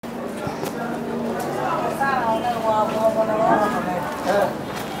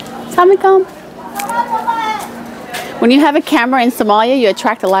Assalamualaikum. When you have a camera in Somalia, you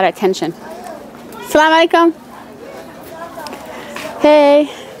attract a lot of attention. Assalamualaikum. Hey.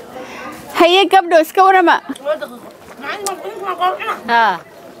 Hey, gabdo, iska warama.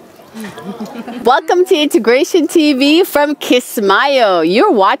 Welcome to Integration TV from Kismayo.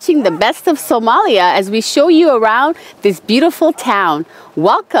 You're watching the best of Somalia as we show you around this beautiful town.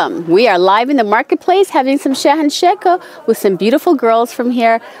 Welcome. We are live in the marketplace having some shahan sheko with some beautiful girls from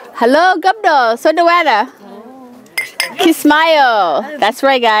here. Hello, Gabdo. Sodawada. Kismayo. That's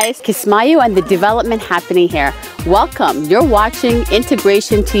right, guys. Kismayo and the development happening here. Welcome. You're watching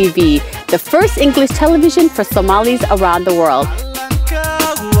Integration TV, the first English television for Somalis around the world.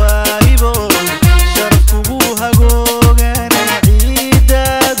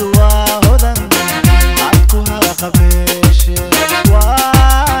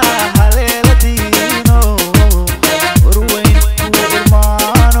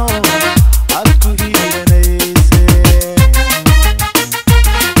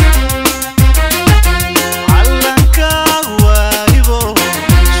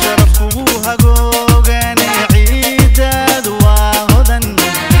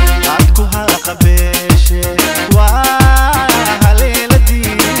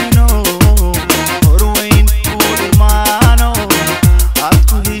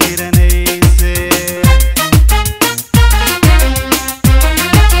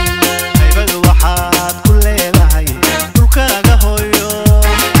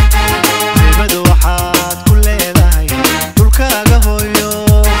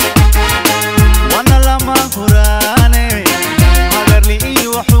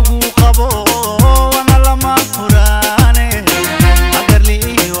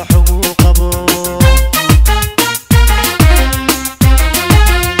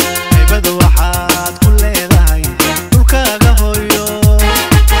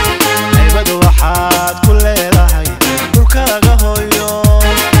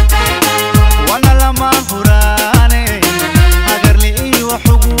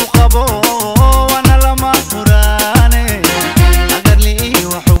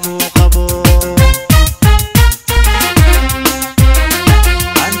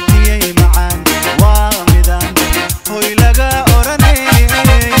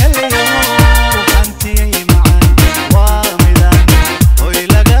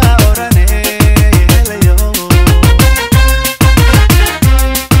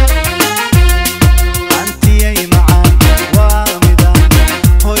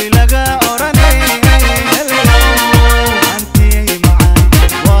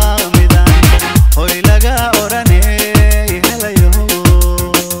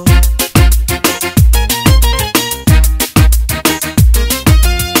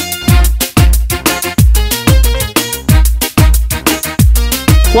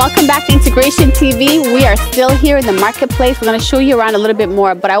 Welcome back to Integration TV. We are still here in the marketplace. We're going to show you around a little bit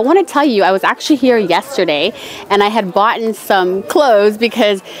more, but I want to tell you, I was actually here yesterday and I had bought some clothes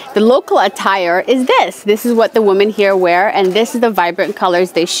because the local attire is this. This is what the women here wear and this is the vibrant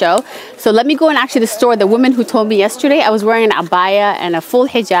colors they show. So let me go and actually the store. The woman who told me yesterday, I was wearing an abaya and a full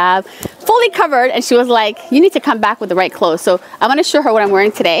hijab, fully covered, and she was like, you need to come back with the right clothes. So I'm going to show her what I'm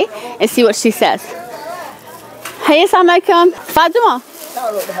wearing today and see what she says. Hey, assalamu alaikum. Fatima.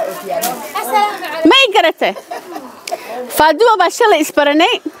 ما يقرأته فادوما باشلا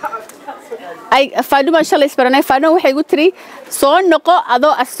إسبراني أي فادوما باشلا إسبراني فادوما وحي قلتري صون نقو أضو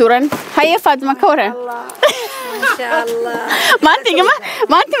أسوران هيا فادوما كورا ما شاء الله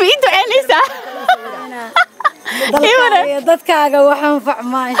ما أنت بيدو إليسا dadkaaga waxaan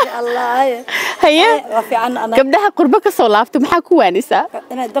facmaa insha Allah haye wafi aan ana gabdhaha qurba ka soo laafto maxaa ku waanisa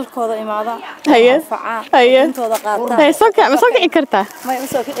inay dalkooda imaadaan haye haye intooda qaataan haye soo kici kartaa ma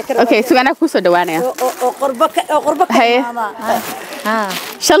soo kici kartaa okay sugaana ku soo dhawaanaya oo qurba ka imaadaan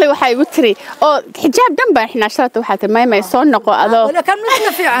shalay waxa igu tiri oo xijaab dhan baa xina shalay waxa tirmay may soo noqo adoo kan mid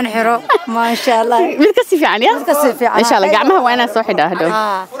ka fiican xiro ma insha Allah mid ka si fiican ya mid ka si fiican insha Allah gacmaha waa inaan soo xidhaahdo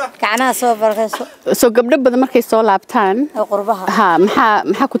gacanaha soo barkayso soo gabdho badan markay soo laabtaan qurbaha ha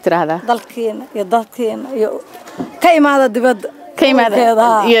maxaa ku tiraahdaa dalkeena iyo dadkeena iyo ka imaada dibadda ka imaada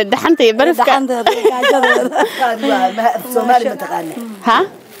iyo dhaxanta iyo barafka Somali ma taqaanay ha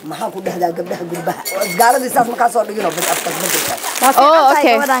maxaa ku dhahdaa gabdhaha gurbaha gaaladii saas markaa soo dhigino bad afka oh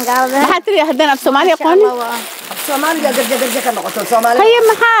okay maxaa tiri haddana af Soomaali aqoon Soomaaliga gargaar ka noqoto Soomaali haye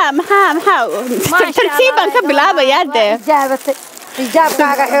maxaa tartiiban ka bilaabayaa jaabatay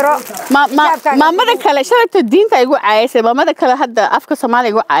xijaabkaaga xiro maamada kale shalayto diinta igu caayisay maamada kale hadda afka Soomaali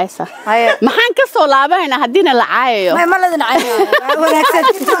igu caayisa maxaan ka soo laabanayna hadina la caayayo ma ladin caayayo wanaagsan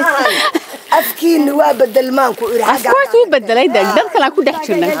أفكين وابدل مانكو of course wuu bedelay dad kale ku dhex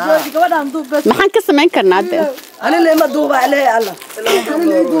jirnay maxaan ka samayn karnaa أنا اللي ما دوبة عليه الله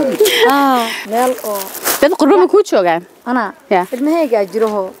meel oo dad qurbo ku joogaan ana Yeah. ilmahayga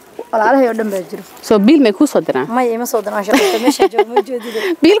jiroho walaalahay oo dhan baa jiro soo biil may ku soo diraan may ima soo diraan shaqada meesha joogo ma jeedido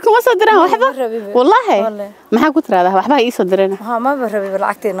biil kuma soo diraan waxba wallahi Wallahi. maxaa ku tiraahdaa waxba ii soo direen ha ma barabi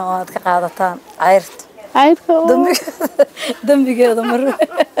lacagteena oo aad ka qaadataan cayrta ayko dambigeeda mar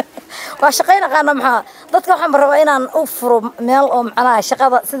waa shaqeyn qaana maxaa dadka waxaan rabaa inaan u furo meel oo macnaha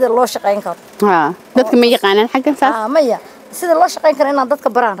shaqada sida loo shaqeyn karo ha dadka ma yaqaanaan xaggan saas maya sida loo shaqeyn karo inaan dadka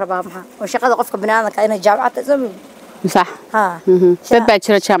baraan rabaa maxaa oo shaqada qofka bini'aadamka inay jaamacad sameeyo صح dad baa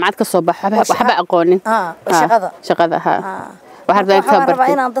jira jaamacad ka soo baxay waxba aqoonin shaqada waxaan rabaa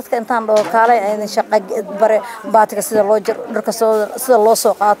inaan dadka intaan dhoo kaalay ayna shaqo bare baatiga sida loo jiro dharka sida loo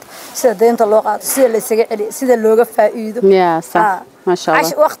soo qaato sida deynta loo qaato sida la isaga celiyo sida looga faa'iido ya صح ما شاء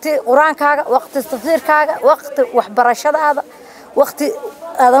الله waqti quraankaaga waqti tafsiirkaaga waqti waxbarashadaada waqti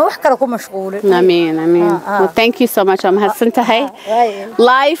هذا وحكرة كم مشغولة. آمين آمين. Well, thank you so much. I'm Hassantahay.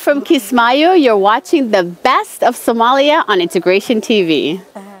 Live from Kismayo, you're watching the best of Somalia on Integration TV.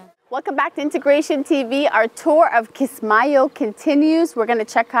 Welcome back to Integration TV. Our tour of Kismayo continues. We're going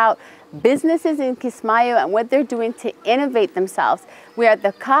to check out businesses in Kismayo and what they're doing to innovate themselves. We are at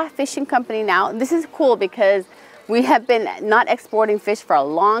the Ka Fishing Company now. This is cool because we have been not exporting fish for a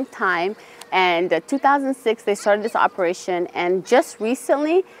long time. And 2006, they started this operation, and just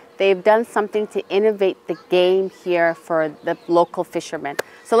recently, they've done something to innovate the game here for the local fishermen.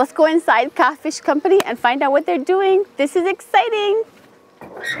 So let's go inside Ka Fish Company and find out what they're doing. This is exciting.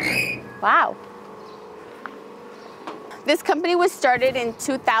 Wow. This company was started in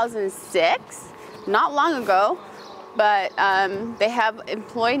 2006, not long ago, but they have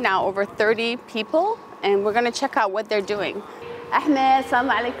employed now over 30 people, and we're going to check out what they're doing. Ahmed,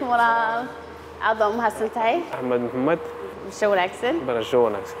 assalamu alaikum wa rahmatullahi. أعظم هالسنتين أحمد محمد شو الأكسن؟ برجو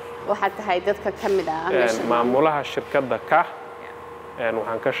نكسن وحتى هاي دتك كمدة معمولها الشركة دكاه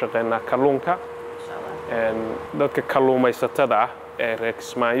وحن كشغلنا كلونكا دتك كلوم يستدعى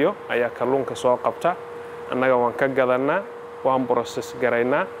ركسمايو أي كلونكا سواء قبته أنا جوان كجذنا وان بروسس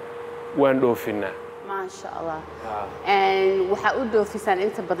جرينا وان دوفينا ما شاء الله وحقودو في سنة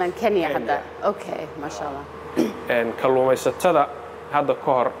أنت بدن كنيا حدا أوكي ما شاء الله كلوم يستدعى هذا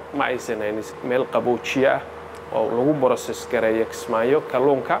كهر ما يسنين ميل قبوشيا أو لغو بروسس جري Kismayo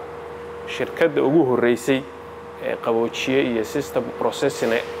كلونكا شركة أجوه الرئيسي قبوشيا هي سيستم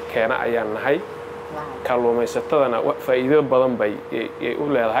بروسسنا كان أيام هاي كلوم يستدعنا فإذا بدن بي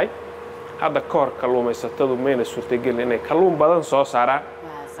يقول هاي هذا كهر كلوم يستدعو مين السلطة إنه كلوم بدن صارا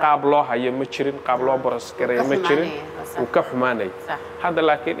قابله هي مشرين قابله بروسس جري مشرين وكحماني هذا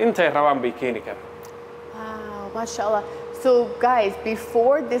لكن أنت روان بيكيني كذا ما شاء الله. So guys,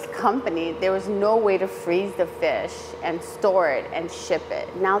 before this company, there was no way to freeze the fish and store it and ship it.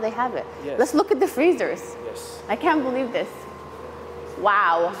 Now they have it. Yes. Let's look at the freezers. Yes. I can't believe this.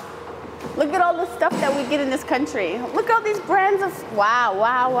 Wow. Look at all the stuff that we get in this country. Look at all these brands of, wow,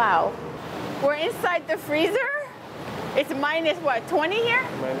 wow, wow. We're inside the freezer. It's minus what, 20 here?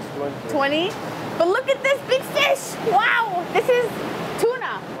 Minus 20. 20? But look at this big fish. Wow, this is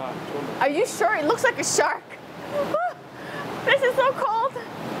tuna. Are you sure? It looks like a shark. This is so cold.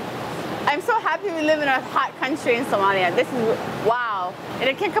 I'm so happy we live in a hot country in Somalia. This is, wow.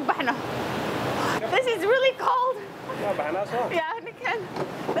 This is really cold. Yeah,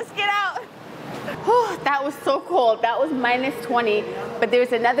 let's get out. Oh, that was so cold. That was minus 20. But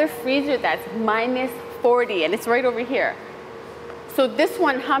there's another freezer that's minus 40, and it's right over here. So this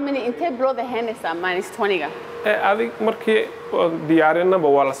one, how many? Inte bro the hand is minus 20. هذه مركي ديارنا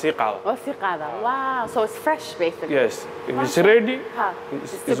بولا سيقادة. وسيقادة. Wow. So it's fresh basically. Yes. If it's ready,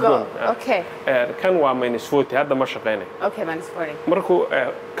 it's gone. Okay. كان minus 40 هذا ما شغلنا. Okay, minus 40. مركو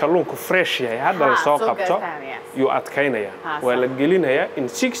كلونكو fresh هي هذا السوق قبته. يو أتكينا يا. ولا جلينا يا in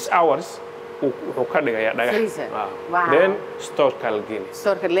 6 hours. وكذا يا freezer. Wow. Then store كالجين.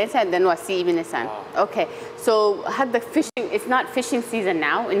 Store كالجين and then واسي even the Okay. So had the fishing. It's not fishing season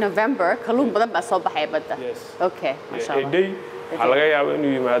now. In November, كلون بدن بصوب حيبدا. Yes. Okay. ما شاء الله. A day. حلاقة يا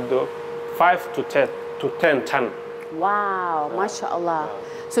بني يمادو 5 to 10 ton. Wow. ما شاء الله.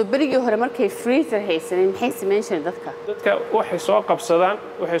 So بريجي هرمر كي freezer هيسن حيس منشن دتك. دتك وحي سوق بصدان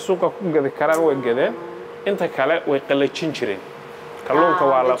وحي سوق كوجد كران وجدين. أنت كلا ويقل تشينشرين. كلون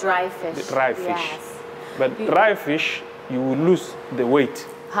كوالا. Dry fish. Yes. But dry fish, you will lose the weight.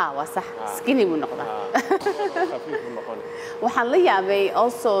 ها وصح. Skinny بالنقطة. وحليا they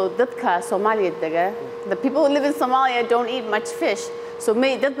also دتك Somalia دقة. The people who live in Somalia don't eat much fish. So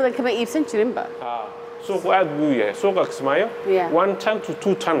may that بدن كمان eat century. سوق قاعد بويا سوق كسمايو 1 ton to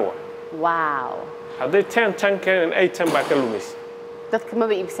 2 ton Wow. hadday 10 tan keenan 8 tan baa ka lumaysa dadka ma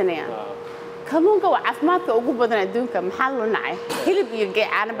iibsanayaan kalluunka waa caafimaadka ugu badan adduunka maxaa loo nacay hilib iyo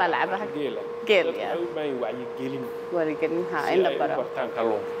caano baa la cabaa geel wacyigelin warigelin ha in la baro bartaan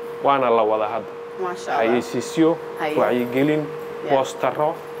kalluunka waana la wada hadda maasha Allah xayeysiisyo wacyigelin poostaro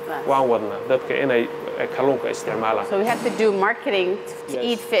waan wadnaa dadka inay kalluunka isticmaalaan so we have to do marketing to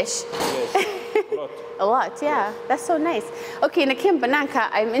eat fish a lot, yeah. That's so nice. Okay, nakin bananka,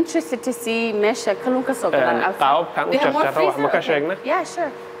 I'm interested to see mesha kalluunka soo galan outside. Yeah,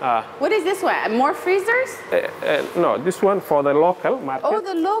 sure. What is this one? More freezers? No, this one for the local market. Oh,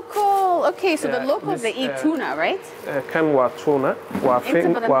 the local. Okay, so the locals they eat tuna, right? Kan waa tuna, waa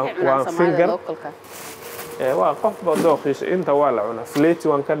finger. Waa qof badooqiis inta waa la cunaa. Fillet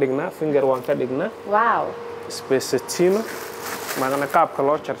waan ka dhignaa, finger waan ka dhignaa. Wow. Spacetino, magana qaabka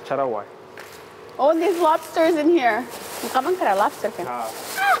loo jarjaro waay. Oh, there's lobsters in here. Kaman kara lobster kan.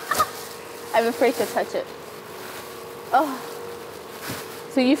 I'm afraid to touch it. Oh.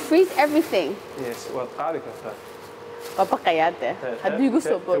 So you freeze everything? Yes, what qaadi kartaa. Papa qayade. Hadii igu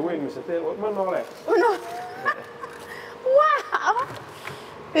soo bood. Ma noole. Oh no. Wow.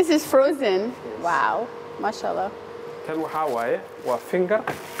 This is frozen. Wow. Mashallah. Kan waxa waaye waa finger.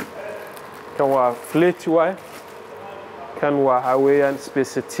 Kan waa fillet waaye. Kan waxa weeyaan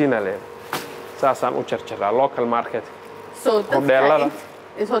spacetino leh. Saasaan u jarjaraa local market. So hoteelada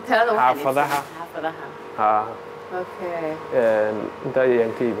is hoteelada xaafadaha. Ha. Okay. Inta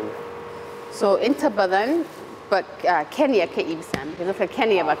ayaan ka iibinaa. So inta badan but Kenya ka iibsan because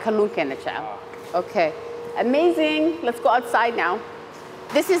Kenya ba kalluunkeena jecel. Okay. Amazing. Let's go outside now.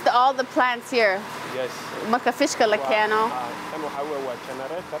 This is all the plants here. Yes. Marka fishka la keeno. Kan waxa weeye waa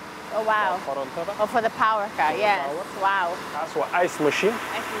generator. Oh wow. Oh, for the power car. Yes. Wow. Taas waa ice machine.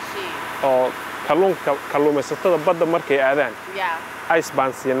 Ice machine. Oo kalluumaysatada badda markay aadaan. Yeah. Ice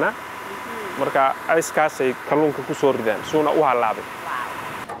baan siinaa. Marka ice kaas ay kalluunka ku soo ridaan suuna u halaabay.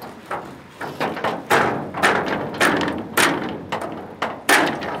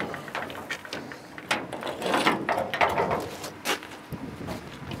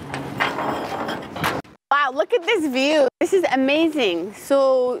 Wow, look at this view. This is amazing. So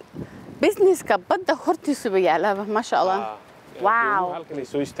business ka badda hortiisa yaala, mashallah. Wow. Halkan ay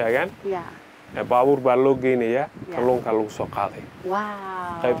soo istaagaan. Yeah. Baabuur baa loo geynayaa kalluunka lagu soo qaaday.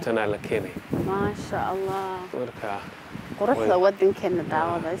 Wow. Qaybtana la keenay. Mashallah. Marka quruxda wadankeena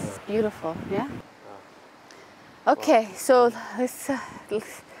daawada is beautiful, yeah. Okay, so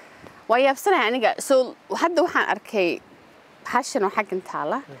waa yaabsanahay aniga. So hadda waxaan arkay passion oo xaggan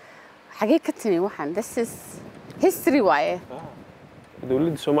taala. Xagee ka timi waxaan? This is history waaye.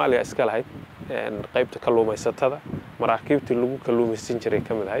 dawladda Soomaaliya iska lahayd qaybta kalluumaysatada maraakiibtii lagu kalluumaysan jiray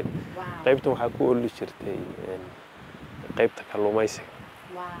kamid ahayd qaybtan waxa ku ooli jirtay qaybta kalluumaysiga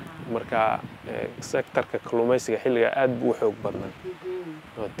marka sectorka kalluumaysiga xilliga aad buu xoog badnaa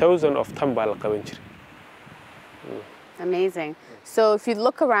thousands of ton baa la qaban jiray. Amazing. So if you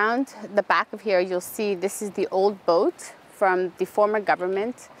look around the back of here, you'll see this is the old boat from the former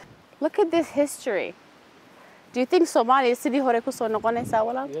government. Look at this history. Do you think Somali is city hore kuso noqonaysa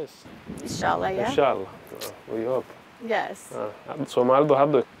walaal? Yes. Inshallah, yeah. Inshallah. We hope. Yes. Soomaalidu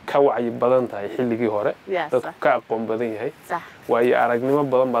hadda ka wacyi badan tahay xilligii hore. Dadku ka aqoon badan yahay. Sax. Waayo aragnimo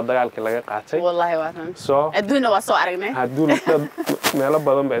badan baa dagaalkii laga qaatay. Wallahi waa tan. So adduunna waa soo aragnay. Adduunka meelo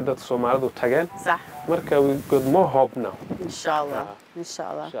badan bay dadka Soomaalidu tageen. Sax. Marka we got more hope now. Inshallah.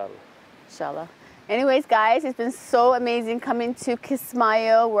 Inshallah. Inshallah. Anyways, guys, it's been so amazing coming to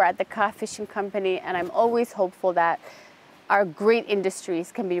Kismayo. We're at the car fishing company, and I'm always hopeful that our great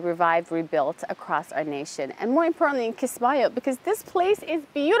industries can be revived, rebuilt across our nation. And more importantly, in Kismayo, because this place is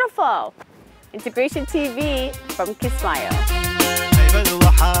beautiful. Integration TV from Kismayo.